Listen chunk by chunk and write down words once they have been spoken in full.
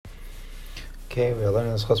Okay, we're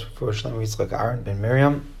learning this chos for Shlomo Yitzchak Aaron ben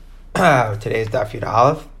Miriam. Today is Daf Yud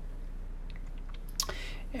Aleph,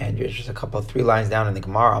 and there's just three lines down in the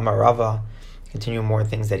Gemara. Amar Rava, continue more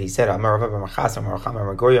things that he said. Amar Rava b'Machas, Amar Chama,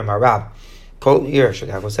 Amar Goya, Amar Rab. Kol Ir should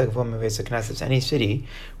have any city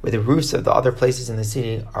where the roofs of the other places in the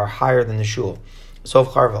city are higher than the shul.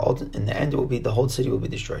 Sof Charva, in the end, it will be the whole city will be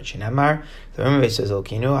destroyed. Shinamar, the Rebbe says,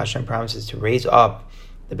 Hashem promises to raise up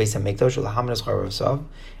the Beis Hamikdash L'Hamadas Charav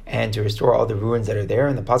and to restore all the ruins that are there.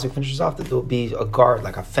 And the pasuk finishes off that there will be a guard,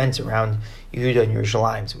 like a fence around Yehuda and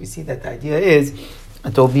Yerushalayim. So we see that the idea is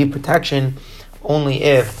that there will be protection only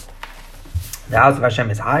if the house of Hashem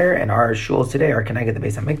is higher, and our shuls today are connected to the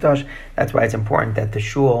Beis Hamikdash. That's why it's important that the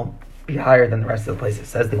shul be higher than the rest of the places. It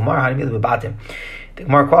says the Gemara, the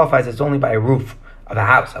Gemara qualifies it's only by a roof of a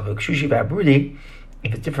house of a kshushi v'abrudi.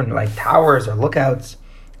 If it's different, like towers or lookouts,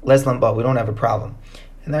 les lamba, we don't have a problem.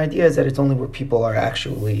 And the idea is that it's only where people are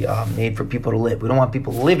actually made for people to live. We don't want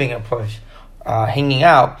people living in a place, hanging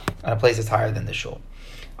out in a place that's higher than the shul.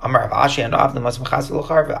 Amar Rav Ashi and Av the Masmachas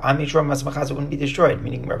L'Charva. I made sure Masmachas wouldn't be destroyed.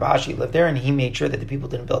 Meaning Rav Ashi lived there and he made sure that the people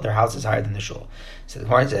didn't build their houses higher than the shul. So the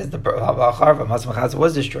Gemara says the Charva Masmachas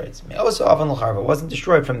was destroyed. Also, Avan L'Charva wasn't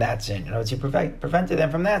destroyed from that sin. In other words, he prevented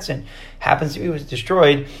them from that sin. Happens to be was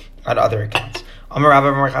destroyed on other accounts. Amar Rav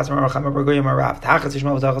Amar Chas Amar Chama Bar Goya Amar Rav Tachas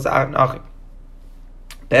Yishmael V'Tachas Achi.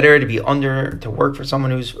 Better to be to work for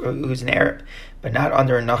someone who's an Arab, but not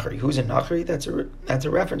under a Nachri. Who's a Nachri? That's a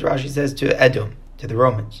reference, Rashi says, to Edom, to the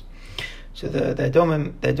Romans. So the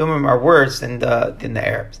Edomim are worse than the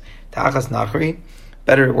Arabs. Tachas Nachri,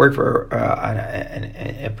 better to work for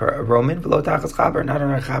a Roman, below Tachas Chaber, not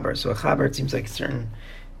on a Chaber. So a Chaber, it seems like certain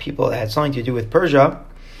people that had something to do with Persia,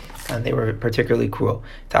 and they were particularly cruel.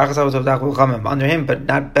 Tachas under him, but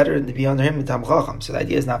not better to be under him than Tam Chacham. So the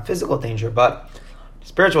idea is not physical danger, but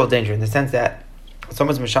spiritual danger, in the sense that if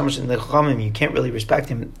someone's mishamash in the chachamim, you can't really respect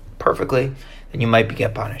him perfectly, then you might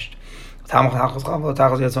get punished. But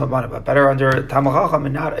better under Talmud Chacham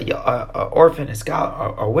and not an orphan, a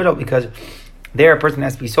scout, or a widow, because there a person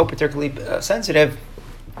has to be so particularly sensitive.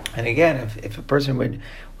 And again, if a person would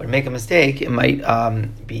make a mistake, it might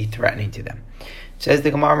be threatening to them. It says the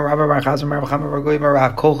Gemara,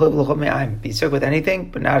 be sick with anything,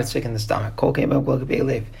 but not sick in the stomach.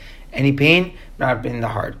 Any pain, not in the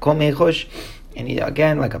heart. Kol mechosh, and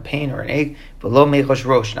again, like a pain or an ache, but lo mechosh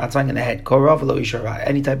rosh, not something in the head. Kol rav lo ishara,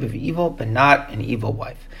 any type of evil, but not an evil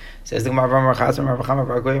wife. Says the Gemara,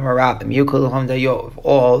 if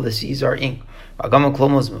all the seas are ink,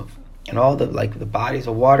 and all the bodies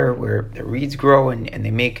of water where the reeds grow and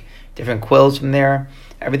they make different quills from there,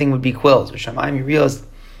 everything would be quills. With Shamayim, you realize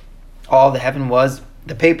all the heaven was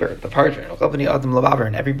the paper, the parchment,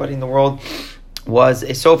 and everybody in the world was a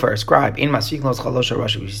sofer, a scribe.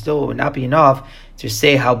 Which still would not be enough to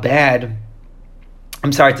say how bad,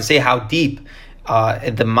 to say how deep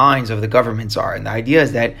the minds of the governments are. And the idea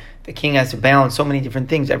is that the king has to balance so many different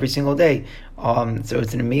things every single day. So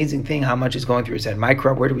it's an amazing thing how much is going through his head.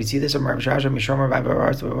 Micro, where do we see this? It's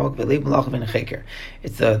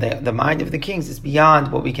the mind of the kings is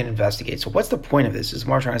beyond what we can investigate. So what's the point of this? Is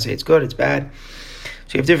more trying to say it's good, it's bad?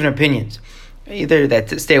 So you have different opinions. Either that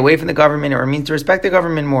to stay away from the government, or it means to respect the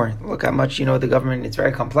government more. Look how much, the government, it's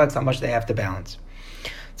very complex, how much they have to balance.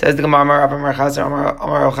 It says the Gemara,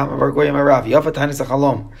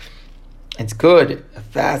 it's good, a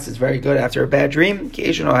fast is very good after a bad dream.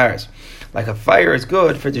 Like a fire is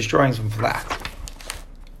good for destroying some flax.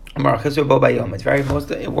 It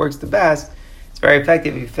works the best, it's very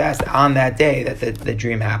effective if you fast on that day that the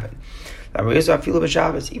dream happened. Even if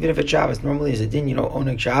it's Shabbos, normally is a din,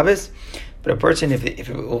 oneg Shabbos. But a person, if it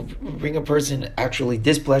will bring a person actually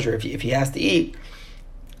displeasure, if he has to eat,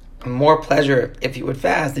 more pleasure if he would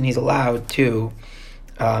fast, then he's allowed to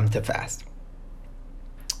fast.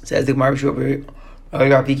 Says the Gemara,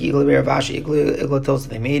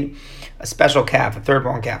 they made a special calf, a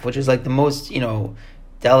third-born calf, which is like the most,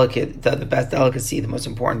 delicate, the best delicacy, the most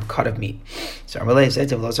important cut of meat. So Amalei said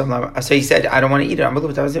to him, so he said, I don't want to eat it. I'm in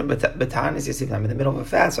the middle of a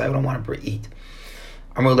fast, so I don't want to eat.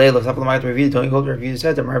 Amalei lifts up the mind to review. Don't you hold the review?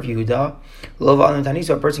 Said to Rav Yehuda,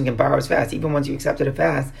 so a person can borrow his fast. Even once you accepted a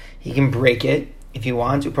fast, he can break it if you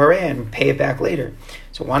want to pareh and pay it back later.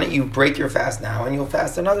 So why don't you break your fast now and you'll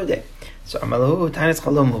fast another day? So Amalahu Tainis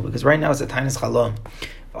Chalomu, because right now it's a Tainis Chalom.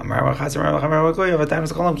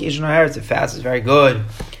 The fast is very good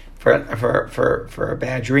for a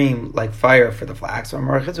bad dream, like fire for the flax.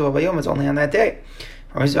 It's only on that day.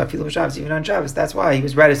 Even on Shabbos. That's why he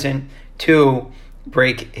was reticent to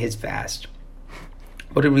break his fast.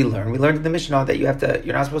 What did we learn? We learned in the Mishnah that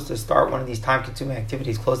you're not supposed to start one of these time-consuming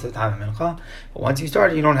activities close to the time of Mincha, but once you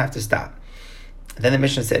start it, you don't have to stop. Then the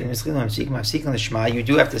Mishnah said, you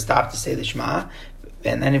do have to stop to say the Shema.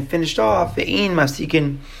 And then it finished off,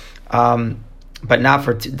 but not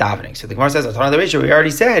for davening. So the Gemara says, we already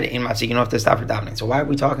said, you don't have to stop for davening. So why are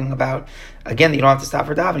we talking about, again, that you don't have to stop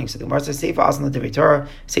for davening? So the Gemara says, Seifa Aslan Divrei Torah.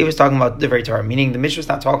 Seifa is talking about Divrei Torah, meaning the Mishnah is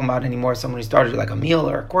not talking about anymore someone who started like a meal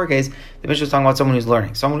or a korges. The Mishnah is talking about someone who's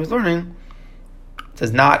learning. Someone who's learning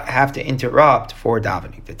does not have to interrupt for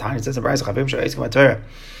davening. The Tanya says,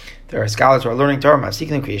 there are scholars who are learning Torah, they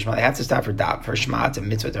have to stop for Shema, it's a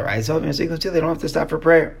mitzvah deraisa. They don't have to stop for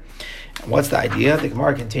prayer. And what's the idea? The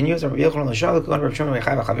Gemara continues. However, this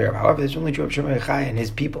is only true of Shimon Bar Yochai and his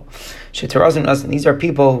people. These are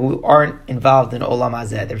people who aren't involved in Olam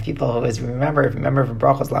Hazeh. They're people who, as we remember from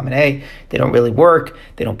Brachos Lamanei, they don't really work,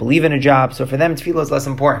 they don't believe in a job, so for them, tefillah is less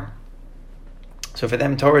important. So for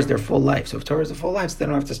them, Torah is their full life. So if Torah is a full life, so they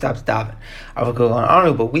don't have to stop to daven.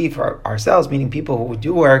 But we, for ourselves, meaning people who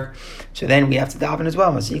do work, so then we have to daven as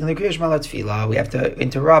well. We have to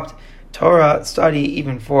interrupt Torah study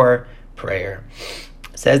even for prayer.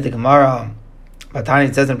 Says the Gemara,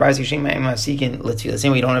 it says in Brayso,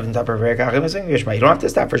 you don't have to stop for prayer. You don't have to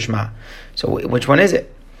stop for Shema. So which one is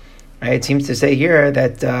it? Right? It seems to say here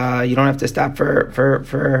that you don't have to stop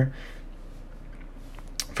for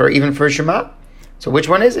even for Shema. So which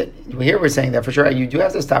one is it? Here we're saying that for sure you do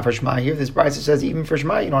have to stop for Shema. Here this Brayso says even for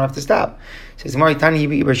Shema you don't have to stop. It says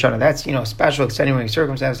that's special extenuating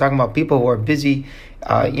circumstance, talking about people who are busy,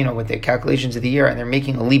 with their calculations of the year and they're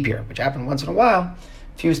making a leap year, which happened once in a while. A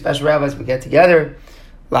few special rabbis would get together,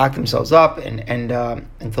 lock themselves up, and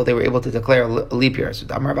until they were able to declare a leap year. So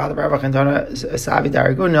Amar Rav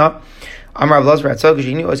Lazar Atzog,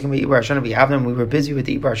 you knew it was going to be Ibar Hashanah B'Yavnim. We were busy with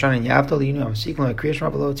the Ibar Hashanah and Yavdol. You knew I'm seeking like Kriya Shema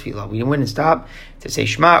below Tefillah. We wouldn't stop to say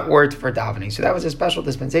Shema or for davening. So that was a special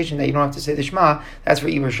dispensation that you don't have to say the Shema. That's for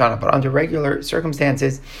Ibar Hashanah. But under regular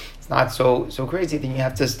circumstances, it's not so crazy. Then you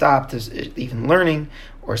have to stop to even learning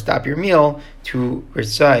or stop your meal to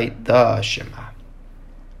recite the Shema.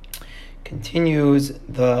 Continues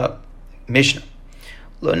the Mishnah.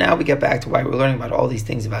 Now we get back to why we're learning about all these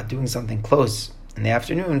things about doing something close in the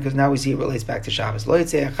afternoon, because now we see it relates back to Shabbos. A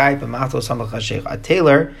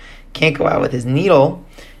tailor can't go out with his needle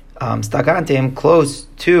stuck onto him close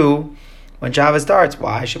to when Shabbos starts.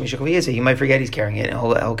 Why? He might forget he's carrying it, and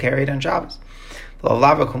he'll carry it on Shabbos.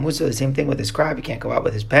 The same thing with his scribe. He can't go out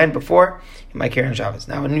with his pen before. He might carry on Shabbos.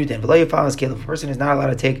 Now, a new din. If a person is not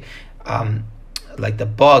allowed to take like the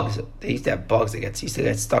bugs, they used to have bugs that used to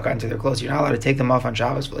get stuck onto their clothes. You're not allowed to take them off on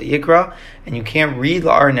Shabbos for the Yikra, and you can't read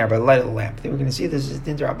La'ar Ner by the light of the lamp. Then we're going to see this is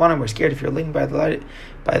Din D'Rabbanan. We're scared if you're reading by the light,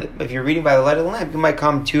 if you're reading by the light of the lamp, you might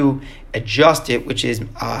come to adjust it, which is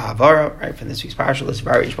Havara, right from this week's parasha. On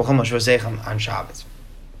Shabbos.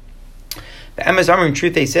 The Emes Amar, in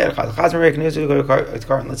truth, they said, let's say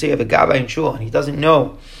you have a Gabbai in Shul, and he doesn't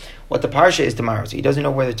know what the parsha is tomorrow, so he doesn't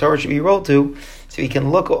know where the Torah should be rolled to, so he can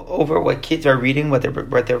look over what kids are reading, what the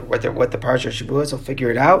parsha should be. He'll figure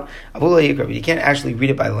it out. But you can't actually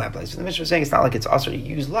read it by the lamp light. So the Mishnah is saying it's not like it's also to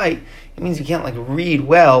use light. It means you can't read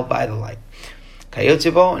well by the light.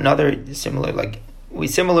 Kayotzibo, another similar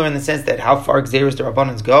in the sense that how far Gzeros the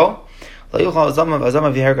Rabbanans go.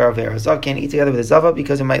 Zav can't eat together with a Zava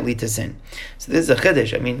because it might lead to sin. So this is a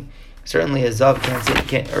chiddush. I mean, certainly a Zav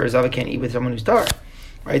can't eat with someone who's starved.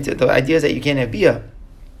 Right, the idea is that you can't have bia,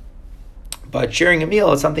 but sharing a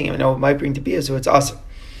meal is something it might bring to bia, so it's awesome.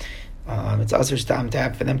 It's also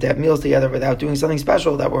for them to have meals together without doing something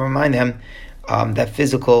special that will remind them that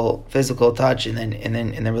physical touch and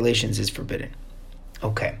then relations is forbidden.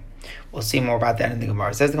 Okay, we'll see more about that in the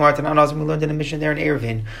Gemara. It says the Gemara Tanan, we learned in a mission there in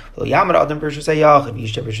Eruvin. A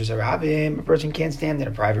person can't stand in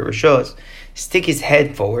a private rishos, stick his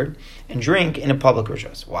head forward, and drink in a public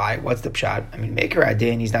rishos. Why? What's the pshat? I mean, Maker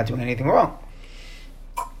Adin, he's not doing anything wrong.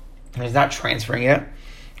 He's not transferring it.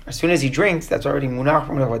 As soon as he drinks, that's already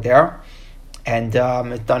munach there, and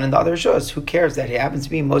it's done in the other rishos. Who cares that he happens to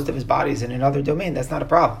be most of his body is in another domain? That's not a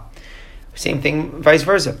problem. Same thing, vice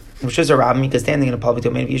versa. Rishos are Rabbi, because standing in a public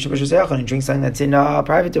domain, if you should and drink something that's in a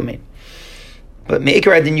private domain. But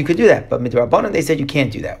Me'ikar Adin, you could do that. But Midrabanan, they said you can't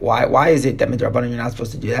do that. Why is it that Midrabanan, you're not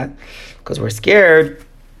supposed to do that? Because we're scared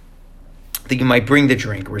that you might bring the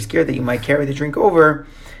drink. We're scared that you might carry the drink over,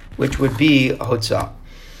 which would be a hotzah.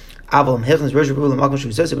 But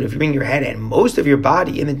if you bring your head and most of your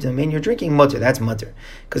body in the domain you're drinking, mutter, that's mutter.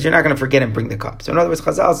 Because you're not going to forget and bring the cup. So in other words,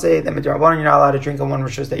 Chazal say that Midrabanan, you're not allowed to drink on one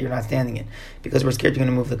rishos that you're not standing in, because we're scared you're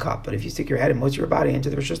going to move the cup. But if you stick your head and most of your body into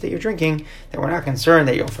the rishos that you're drinking, then we're not concerned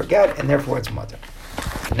that you'll forget, and therefore it's mutter.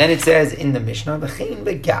 And then it says in the Mishnah,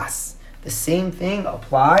 the gas. The same thing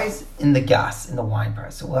applies in the gas, in the wine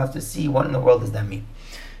press. So we'll have to see what in the world does that mean.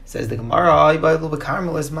 Says the Gemara, what's the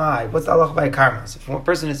halacha by karmelis? If one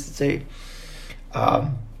person is to say,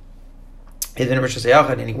 he's in a Rosh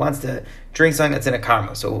Hashanah and he wants to drink something that's in a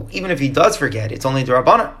karmelis, so even if he does forget, it's only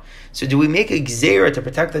D'Rabbanan. So do we make a gzeira to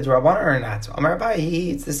protect the D'Rabbanan or not? So Amar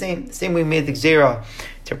Abai, it's the same way we made the gzeira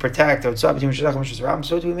to protect the hotzah between Rosh Hashanah and Rosh Hashanah.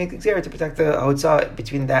 So do we make the gzeira to protect the hotzah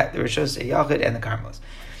between that, the Rosh Hashanah and the karmelis?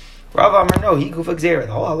 Rav Amar, no, he kufa gzeira.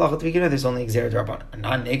 The whole halacha to begin with, there's only gzeira D'Rabbanan. A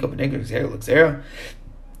non-neko, but neko gzeira, gzeira.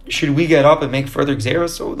 Should we get up and make further gzeras?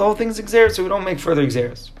 So the whole thing's gzeras, so we don't make further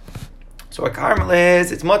gzeras. So a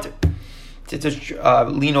karmelis, it's mutter to just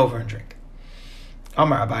lean over and drink.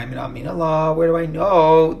 Amar Abai min Allah. Where do I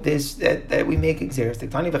know this that we make gzeras?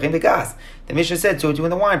 The Mishnah said so doing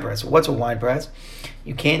the wine press. So what's a wine press?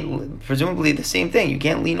 You can't, presumably the same thing. You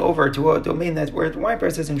can't lean over to a domain that's where the wine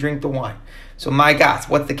press is and drink the wine. So my gas,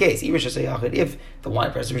 what's the case? If the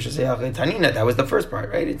wine press is Tanina, that was the first part,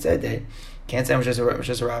 right? It said that can't say Rosh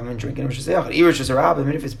Hashanah and drink in Rosh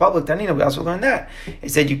Hashanah. If it's public Tanina, we also learned that. It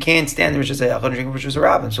said you can't stand the Rosh Hashanah and drink Rosh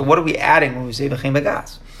Hashanah. So what are we adding when we say v'chein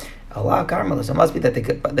bagas? Allah karmelis. It must be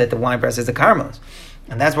that the wine press is the karmelis.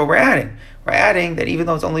 And that's what we're adding. We're adding that even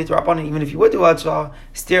though it's only D'Rabbanan, even if you would do Hatzah,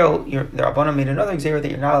 still the Rabbanan made another example that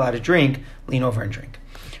you're not allowed to drink, lean over and drink.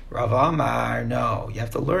 Rav Amar, no, you have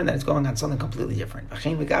to learn that it's going on something completely different. We're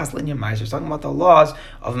talking about the laws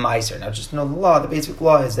of Meiser. Now just to know the law, the basic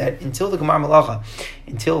law is that until the Gemar Malacha,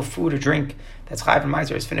 until food or drink that's Chayv and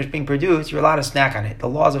Meiser is finished being produced, you're allowed to snack on it. The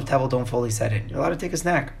laws of Tevel don't fully set in. You're allowed to take a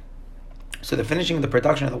snack. So the finishing of the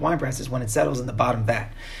production of the wine press is when it settles in the bottom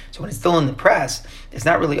vat. So when it's still in the press, it's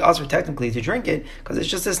not really usher technically to drink it because it's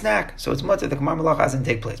just a snack. So it's mutter the Gemar Malacha doesn't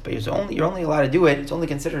take place. But you're only allowed to do it. It's only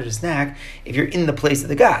considered a snack if you're in the place of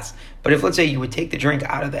the gas. But if let's say you would take the drink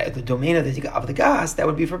out of the domain of the gas, that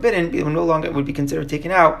would be forbidden. It would no longer would be considered taken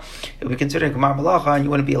out. It would be considered Gemar Malacha, and you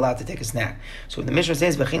wouldn't be allowed to take a snack. So when the Mishnah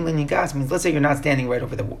says v'chein linyan gas means let's say you're not standing right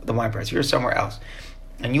over the wine press, you're somewhere else,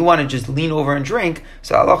 and you want to just lean over and drink,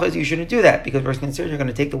 so halacha is you shouldn't do that because we're considered you're going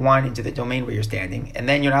to take the wine into the domain where you're standing, and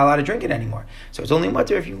then you're not allowed to drink it anymore. So it's only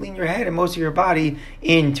mutter if you lean your head and most of your body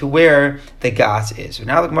into where the gas is. So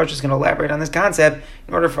now the Gemara is going to elaborate on this concept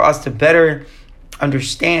in order for us to better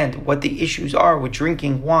understand what the issues are with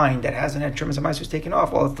drinking wine that hasn't had Trumas HaMaisos taken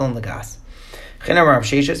off while it's still in the gas. Now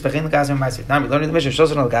we learned in the Mishnah,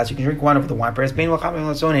 you can drink wine over the wine press,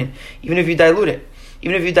 even if you dilute it.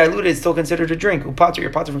 Even if you dilute it, it's still considered a drink. Your potter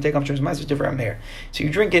from taking off Trumas HaMaisos is different there. So you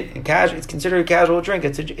drink it, and it's considered a casual drink.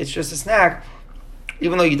 It's just a snack.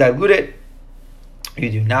 Even though you dilute it, you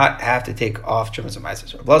do not have to take off Trumas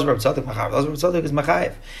HaMaisos. Reb Tzadok is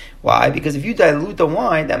machayev. Why? Because if you dilute the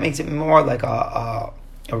wine, that makes it more like a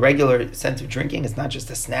regular sense of drinking. It's not just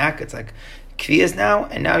a snack. It's like kviyas now,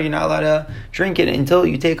 and now you're not allowed to drink it until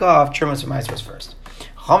you take off Trumas HaMaisos first.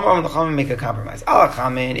 Chachamim and the Chachamim make a compromise.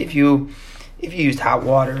 If you used hot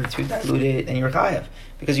water to dilute it, then you're chayav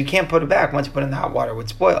because you can't put it back. Once you put it in the hot water, it would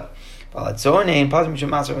spoil. But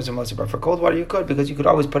for cold water, you could because you could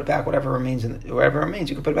always put back whatever remains. You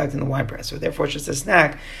could put it back in the wine press. So therefore, it's just a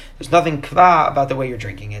snack. There's nothing kva about the way you're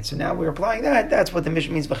drinking it. So now we're applying that. That's what the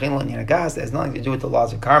Mishnah means. That has nothing to do with the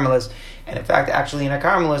laws of karmelis. And in fact, actually, in a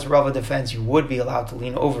karmelis, Rava defense, you would be allowed to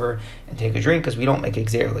lean over and take a drink because we don't make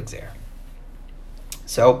exer l'xer.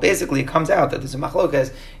 So basically, it comes out that there's a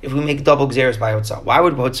machlokas if we make double gzeros by hotzah. Why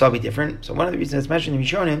would hotzah be different? So one of the reasons that's mentioned in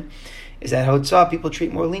Rishonim is that hotzah people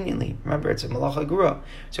treat more leniently. Remember, it's a malacha gura.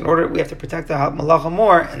 So in order, we have to protect the malacha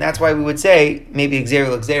more, and that's why we would say maybe gzer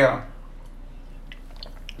l'gzera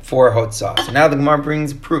for hotzah. So now the Gemara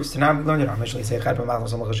brings proofs. So now we learned it.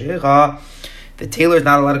 The tailor is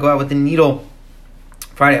not allowed to go out with the needle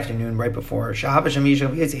Friday afternoon, right before Shabbos,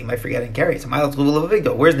 he might forget and carry it. So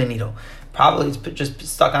where's the needle? Probably it's just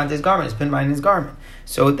stuck onto his garment. It's pinned behind his garment.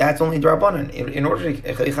 So that's only D'Rabbanan. In order to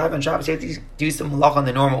Chayv on Shabbos, you have to do some malach in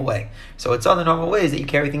the normal way. So it's on the normal way is that you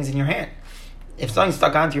carry things in your hand. If something's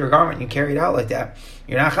stuck onto your garment and you carry it out like that,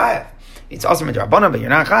 you're not Chayv. It's also a D'Rabbanan, but you're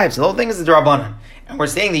not Chayv. So the whole thing is the D'Rabbanan. And we're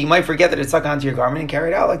saying that you might forget that it's stuck onto your garment and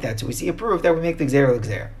carry it out like that. So we see a proof that we make the Gzer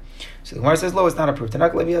l'Gzer. So the Gemara says, "Lo, it's not a proof."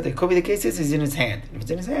 It could be the case is in his hand. If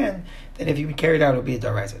it's in his hand, then if you carry it out, it'll be a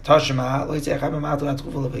daraisa. Tashma lo yitzei chayv ma'atul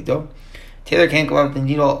atzkufa levigdo. Tailor can't go out with the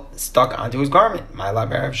needle stuck onto his garment. My love,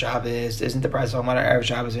 Erev Shabbos isn't the price of Erev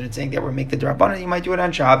Shabbos, and it's saying that we're make the D'Rabbanan. You might do it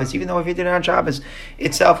on Shabbos, even though if you did it on Shabbos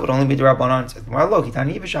itself, it would only be D'Rabbanan. It says, "Well, look,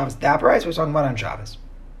 Hitani Shabbos." That price we're talking about on Shabbos.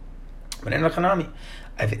 But in Rechanami,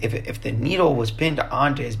 if the needle was pinned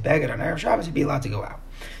onto his beged on Erev Shabbos, he'd be allowed to go out.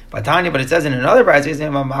 But it says in another price, the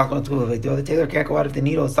tailor can't go out if the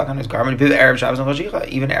needle is stuck on his garment. Even Erev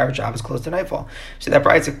Shabbos close to nightfall. So that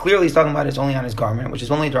price is clearly talking about it's only on his garment, which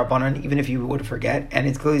is only D'Rabbanan, even if you would forget. And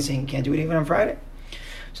it's clearly saying you can't do it even on Friday.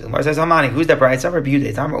 So the Gemara says, Hamani, who's that bride? It's not Rabbi Yehuda.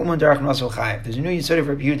 It's Amar Uman Darach Naso Chayiv. There's a new Yisod of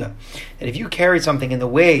Rabbi Yehuda that if you carry something in the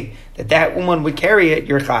way that Uman would carry it,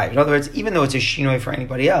 you're Chayiv. In other words, even though it's a shinoi for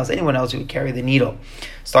anybody else, anyone else who would carry the needle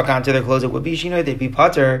stuck onto their clothes, it would be shinoi, they'd be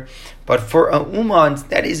pater. But for a Uman,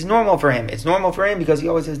 that is normal for him. It's normal for him because he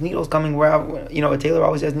always has needles coming wherever, a tailor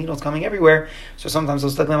always has needles coming everywhere, so sometimes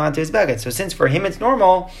he'll stick them onto his baguette. So since for him it's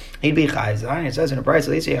normal, he'd be Chayiv. It says in a price,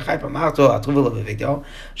 Shabbos,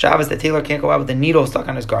 the tailor can't go out with the needle stuck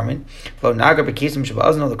on his garment.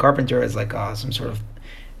 The carpenter is like some sort of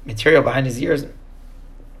material behind his ears.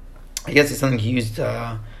 I guess it's something he used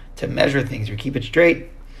to measure things or keep it straight.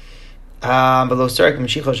 I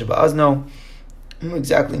don't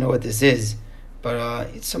exactly know what this is, but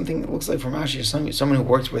it's something that looks like from Rashi, someone who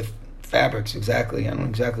works with fabrics exactly. I don't know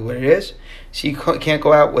exactly what it is. So you can't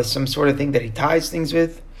go out with some sort of thing that he ties things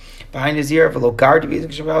with behind his ear.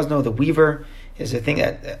 The weaver is a thing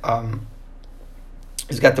that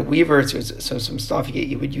he's got the weaver, so some stuff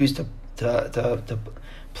you would use to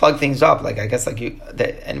plug things up, like I guess like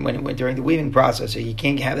and when during the weaving process, so you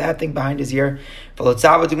can't have that thing behind his ear. Or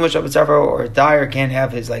a dyer can't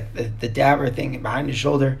have his the dabber thing behind his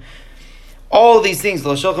shoulder. All of these things,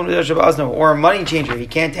 or a money changer, he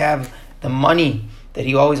can't have the money that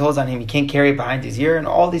he always holds on him. He can't carry it behind his ear. In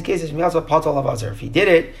all these cases, if he did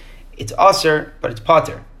it, it's aser, but it's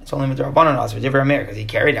pater. It's only midrabanan aser, different Rameir, because he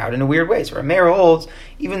carried it out in a weird way. So Rameir holds,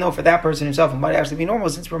 even though for that person himself it might actually be normal,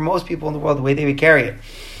 since for most people in the world the way they would carry it,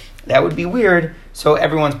 that would be weird. So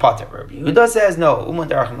everyone's pater. Rabbi Yehuda says no. Uman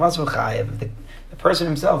darachan masu chayev. The person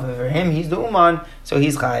himself, for him, he's the uman, so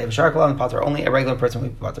he's chayev. Sharkal and pater. Only a regular person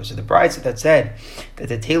would be pater. So the bride that said that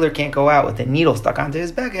the tailor can't go out with the needle stuck onto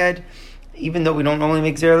his backhead, even though we don't normally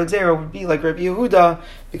make zera l'gzera, would be like Rabbi Yehuda,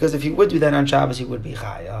 because if he would do that on Shabbos, he would be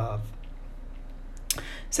chayav.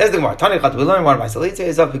 Says the Gemara, Tanichat, we learn one by. So let's say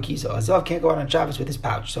Azav v'kiso. Azav can't go out on Shabbos with his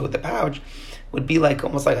pouch. So the pouch would be like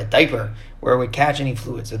almost like a diaper where it would catch any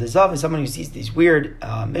fluid. So the Zav is someone who sees these weird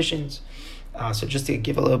missions. So just to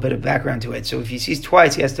give a little bit of background to it. So if he sees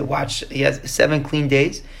twice, he has 7 clean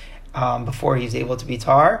days before he's able to be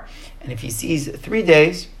tar. And if he sees 3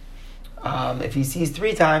 days, if he sees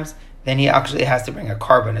 3 times, then he actually has to bring a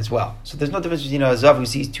carbon as well. So there's no difference between a Zav who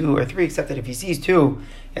sees 2 or 3, except that if he sees 2,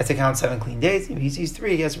 he has to count 7 clean days. If he sees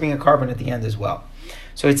 3, he has to bring a carbon at the end as well.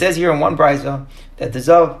 So it says here in one brisa that the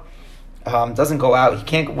Zav doesn't go out. He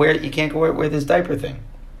can't wear this diaper thing.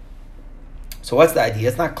 So what's the idea?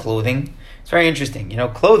 It's not clothing. It's very interesting.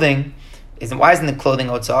 Clothing isn't. Why isn't the clothing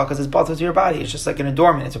otzah? Because it's built into your body. It's just like an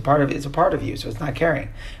adornment. It's a part of you. So it's not carrying.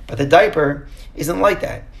 But the diaper isn't like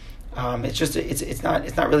that. It's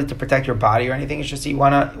not really to protect your body or anything. It's just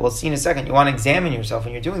we'll see in a second, you want to examine yourself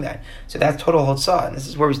when you're doing that. So that's total hotzah. And this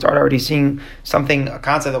is where we start already seeing a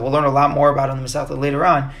concept that we'll learn a lot more about in the Masechta later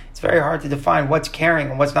on. It's very hard to define what's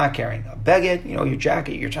carrying and what's not carrying. A beged, your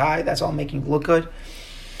jacket, your tie, that's all making you look good.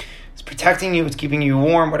 It's protecting you, it's keeping you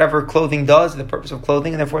warm, whatever clothing does, the purpose of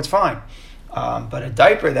clothing, and therefore it's fine. But a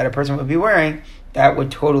diaper that a person would be wearing, that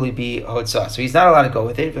would totally be hotzah. So he's not allowed to go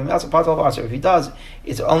with it. If he does,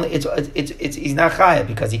 he's not chayav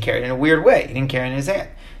because he carried it in a weird way. He didn't carry it in his hand.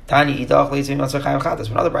 Tani idach leizim chayav.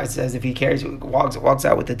 When other bride says if he walks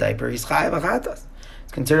out with the diaper, he's chayav achatas.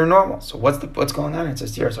 It's considered normal. So what's going on? It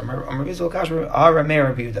says here. So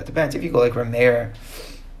that depends. If you go like Rameir,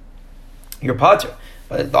 you're pater.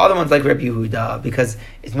 But the other one's like Rabbi Yehuda because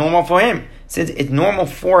it's normal for him. Since it's normal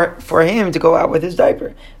for him to go out with his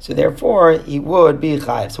diaper. So therefore, he would be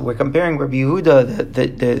chayav. So we're comparing Rabbi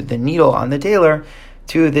Yehuda, the needle on the tailor,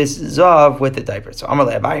 to this zav with the diaper. So Amar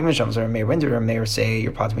le'abayim misham. So when did Rameir say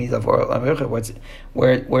your pater midav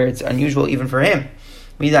where it's unusual even for him?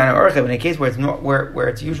 In a case where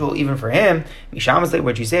it's usual even for him,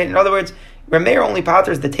 what you say. In other words, Rameir only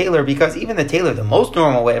paters the tailor because even the tailor, the most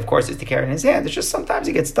normal way, of course, is to carry it in his hand. It's just sometimes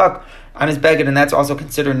he gets stuck on his beged, and that's also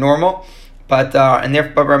considered normal. But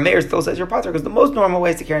Rameir still says you're pater because the most normal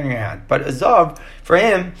way is to carry it in your hand. But a zav, for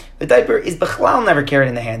him, the diaper is b'chlal never carried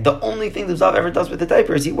in the hand. The only thing the zav ever does with the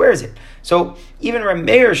diaper is he wears it. So even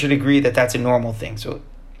Rameir should agree that that's a normal thing. So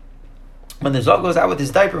when the zav goes out with his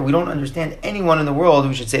diaper, we don't understand anyone in the world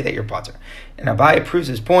who should say that you're pater. And Abaye proves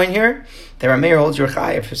his point here that Rameir holds your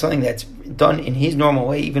chayav for something that's done in his normal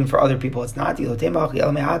way, even for other people. It's not. Let's say you have a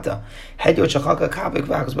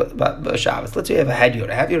hedyot. A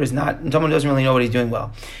hedyot is not, someone doesn't really know what he's doing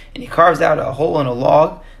well. And he carves out a hole in a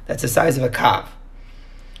log that's the size of a kav.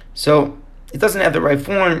 So it doesn't have the right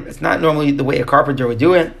form. It's not normally the way a carpenter would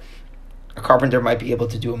do it. A A carpenter might be able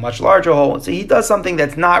to do a much larger hole. So he does something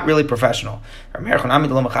that's not really professional. Would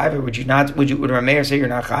Rameir say you're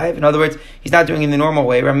not chayiv? In other words, he's not doing it in the normal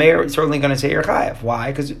way. Rameir is certainly going to say you're chayiv.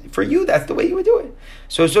 Why? Because for you, that's the way you would do it.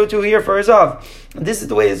 So too here for Azav. This is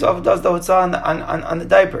the way Azav does the hotzah on the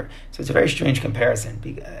diaper. So it's a very strange comparison.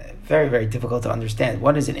 Very, very difficult to understand.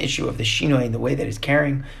 One is an issue of the shinoi in the way that he's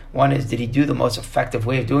carrying. One is, did he do the most effective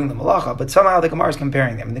way of doing the malacha? But somehow the Gemara is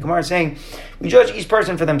comparing them. And the Gemara is saying, we judge each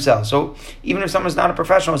person for themselves. So even if someone's not a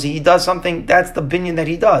professional, so he does something, that's the binyan that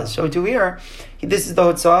he does. So to here, this is the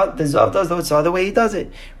hotzah, the Zav does the hotzah the way he does it.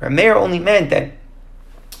 Rameir only meant that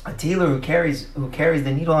a tailor who carries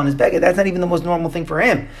the needle on his beggar, that's not even the most normal thing for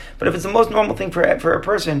him. But if it's the most normal thing for a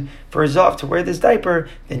person, for a Zav to wear this diaper,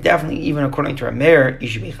 then definitely, even according to Rameir, he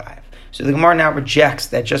should be chayav. So the Gemara now rejects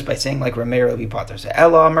that just by saying like Rameir will be potter. So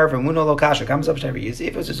Ella Amar v'Muno lo kasha comes up to every use.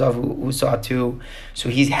 If it's a Zav who saw two, so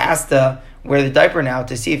he has to wear the diaper now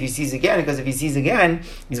to see if he sees again, because if he sees again,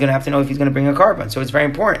 he's going to have to know if he's going to bring a carbon. So it's very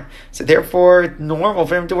important. So therefore, it's normal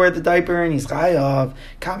for him to wear the diaper, and he's chayav.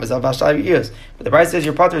 But the Bride says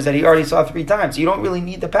your potter is that he already saw 3 times. So you don't really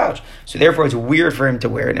need the pouch. So therefore, it's weird for him to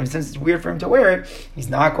wear it. And since it's weird for him to wear it, he's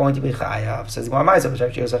not going to be chayav. Says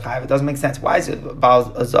it doesn't make sense. Why is it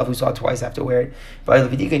about a Zav who saw it twice have to wear it? But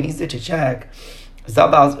Levitika needs to check.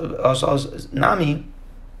 Nami.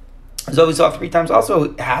 Zav who saw 3 times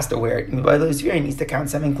also has to wear it. He needs to count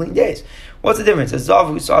 7 clean days. What's the difference? A Zav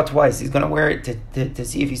who saw it twice, he's going to wear it to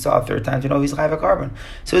see if he saw a 3rd time to know if he's chayav a carbon.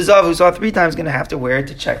 So a Zav who saw 3 times is going to have to wear it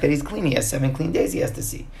to check that he's clean. He has 7 clean days he has to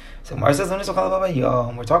see. So Mar says, we're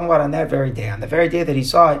talking about on that very day. On the very day that he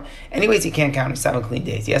saw it, anyways, he can't count 7 clean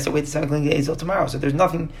days. He has to wait the 7 clean days till tomorrow. So there's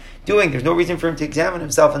nothing doing. There's no reason for him to examine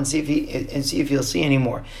himself and see if he'll see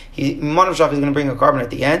anymore. Manav Shach is going to bring a carbon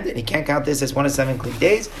at the end, and he can't count this as one of 7 clean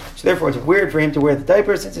days. So therefore, it's weird for him to wear the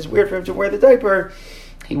diaper. Since it's weird for him to wear the diaper,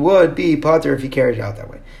 he would be potter if he carried it out that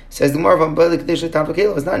way. Says the Gemara,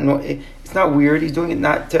 it's not weird. He's doing it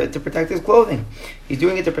not to protect his clothing. He's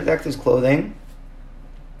doing it to protect his clothing.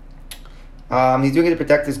 So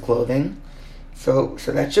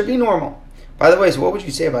that should be normal. By the way, so what would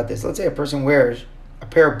you say about this? Let's say a person wears a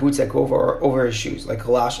pair of boots that go over his shoes, like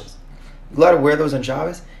galoshes. You allowed to wear those on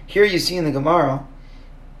Shabbos? Here you see in the Gemara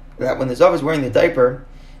that when the Zav is wearing the diaper,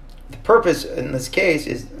 the purpose in this case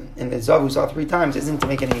is, in the Zav who saw 3 times, isn't to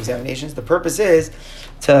make any examinations. The purpose is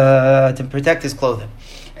to protect his clothing.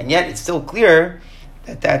 And yet it's still clear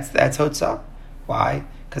that that's hotzah. Why?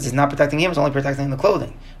 Because it's not protecting him, it's only protecting the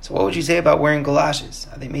clothing. So what would you say about wearing galoshes?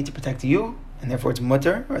 Are they made to protect you, and therefore it's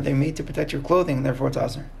mutter, or are they made to protect your clothing, and therefore it's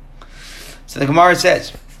asur? So the Gemara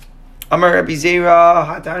says, Amar Rabbi Zera,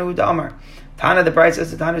 Hatanu Damar. Tana, the Bride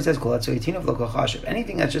says, the Tana says,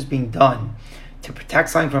 anything that's just being done to protect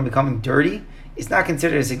something from becoming dirty is not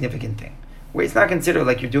considered a significant thing. Where it's not considered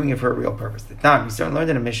like you're doing it for a real purpose. The Tam, we learned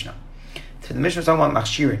in a Mishnah. So the Mishnah is talking about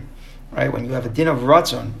machshirin. Right, when you have a din of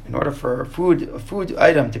ratzon, in order for a food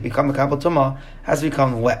item to become a kabel tumah, has to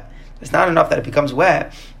become wet. It's not enough that it becomes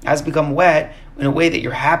wet; it has to become wet in a way that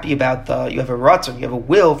you're happy about you have a ratzon, you have a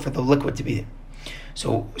will for the liquid to be there.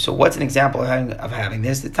 So what's an example of having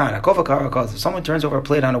this? The Tana, if someone turns over a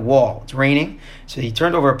plate on a wall, it's raining, so he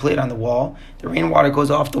turned over a plate on the wall, the rainwater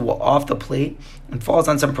goes off the plate and falls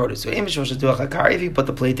on some produce. So if you put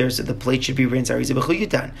the plate there, so the plate should be rinsed,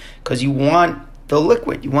 because you want the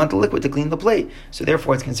liquid. You want the liquid to clean the plate. So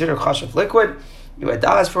therefore it's considered chashav liquid. You had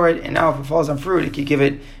das for it, and now if it falls on fruit, it can give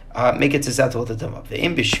it, make it susceptible to tumah. The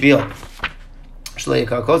im b'shvil. So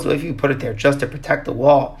if you put it there just to protect the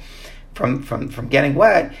wall from getting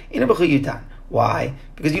wet, why?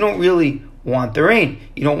 Because you don't really want the rain.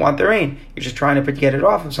 You don't want the rain. You're just trying to get it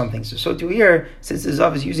off of something. So to here, since the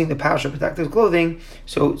Zav is using the pouch to protect his clothing,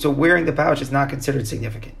 so wearing the pouch is not considered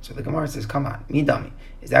significant. So the Gemara says, come on, midami.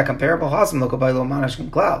 Is that comparable?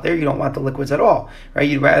 There you don't want the liquids at all, right?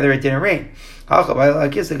 You'd rather it didn't rain. Here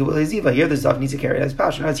the Zav needs to carry it as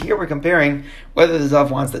pouch. Now here we're comparing whether the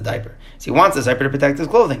Zav wants the diaper. So he wants the diaper to protect his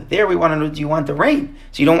clothing. There we want to know, do you want the rain?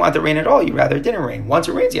 So you don't want the rain at all. You'd rather it didn't rain. Once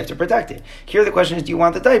it rains, you have to protect it. Here the question is, do you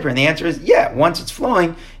want the diaper? And the answer is, yeah, once it's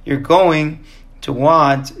flowing, you're going to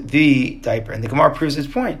want the diaper. And the Gemara proves his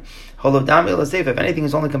point. If anything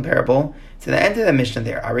is only comparable to the end of the Mishnah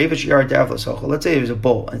there, let's say it was a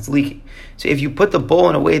bowl and it's leaking. So if you put the bowl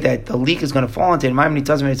in a way that the leak is going to fall into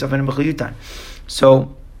it,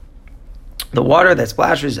 so The water that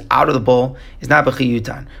splashes out of the bowl is not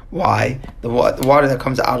b'chiyutan. Why? The water that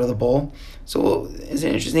comes out of the bowl. So it's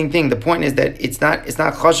an interesting thing. The point is that it's not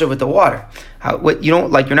chashav with the water.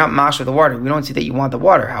 You're not mash with the water. We don't see that you want the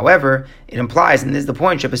water. However, it implies, and this is the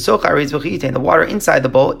point, the water inside the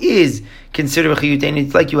bowl is considered b'chiyutan.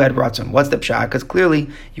 It's like you had ratzon. What's the pshat? Because clearly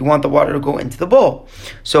you want the water to go into the bowl.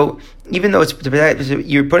 So even though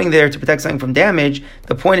you're putting there to protect something from damage,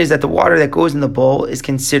 the point is that the water that goes in the bowl is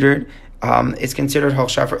considered. It's considered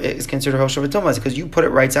Hoshav because you put it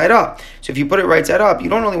right side up. So if you put it right side up, you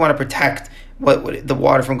don't only want to protect the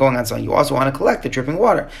water from going on something. You also want to collect the dripping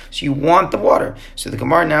water. So you want the water. So the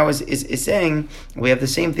Gemara now is saying we have the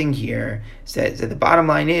same thing here. Says that the bottom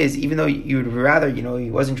line is, even though you would rather,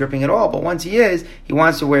 he wasn't dripping at all, but once he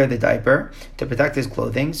wants to wear the diaper to protect his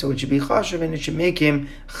clothing. So it should be chashav and it should make him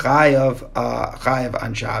chayav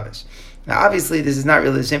on Shabbos. Now, obviously, this is not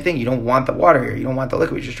really the same thing. You don't want the water here. You don't want the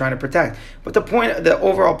liquid. You're just trying to protect. But the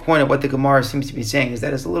overall point of what the Gemara seems to be saying is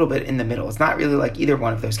that it's a little bit in the middle. It's not really like either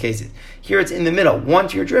one of those cases. Here, it's in the middle.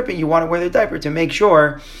 Once you're dripping, you want to wear the diaper to make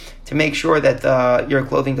sure that your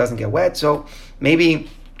clothing doesn't get wet. So maybe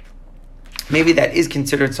that is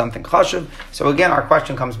considered something chashuv. So again, our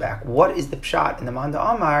question comes back. What is the pshat in the Manda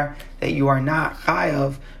Amar that you are not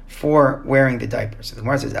chayav for wearing the diaper? So the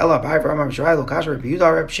Gemara says, it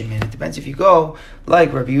depends if you go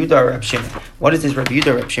like Rabbi Yehuda or Rabbi Shimon. What is this Rabbi Yehuda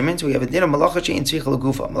or Rabbi Shimon? So we have a din of malacha she'in tzricha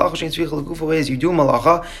l'gufa. Malacha she'in tzricha l'gufa is you do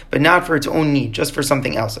malacha, but not for its own need, just for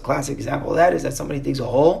something else. A classic example of that is that somebody digs a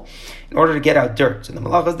hole in order to get out dirt. So the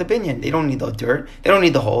malacha is the binyan. They don't need the dirt. They don't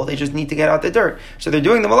need the hole. They just need to get out the dirt. So they're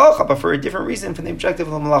doing the malacha, but for a different reason from the objective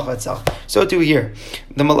of the malacha itself. So too here.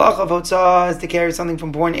 The malacha of hotzah is to carry something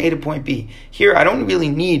from point A to point B. Here, I don't really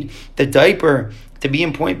need the diaper to be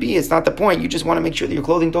in point B. It's not the point. You just want to make sure that your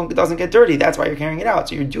clothing doesn't get dirty. That's why you're carrying it out.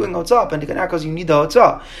 So you're doing hotzah, and because you need the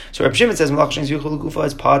hotzah. So Reb Shimon says malach she'en tzricha l'gufa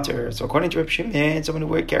is pater. So according to Reb Shimon, someone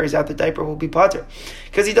who carries out the diaper will be pater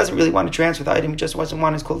because he doesn't really want to transfer the item. He just doesn't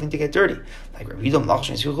want his clothing to get dirty. Like Reb Yehuda, malach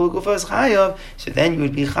she'en tzricha l'gufa is chayav. So then you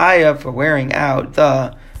would be chayav for wearing out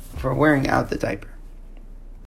the diaper.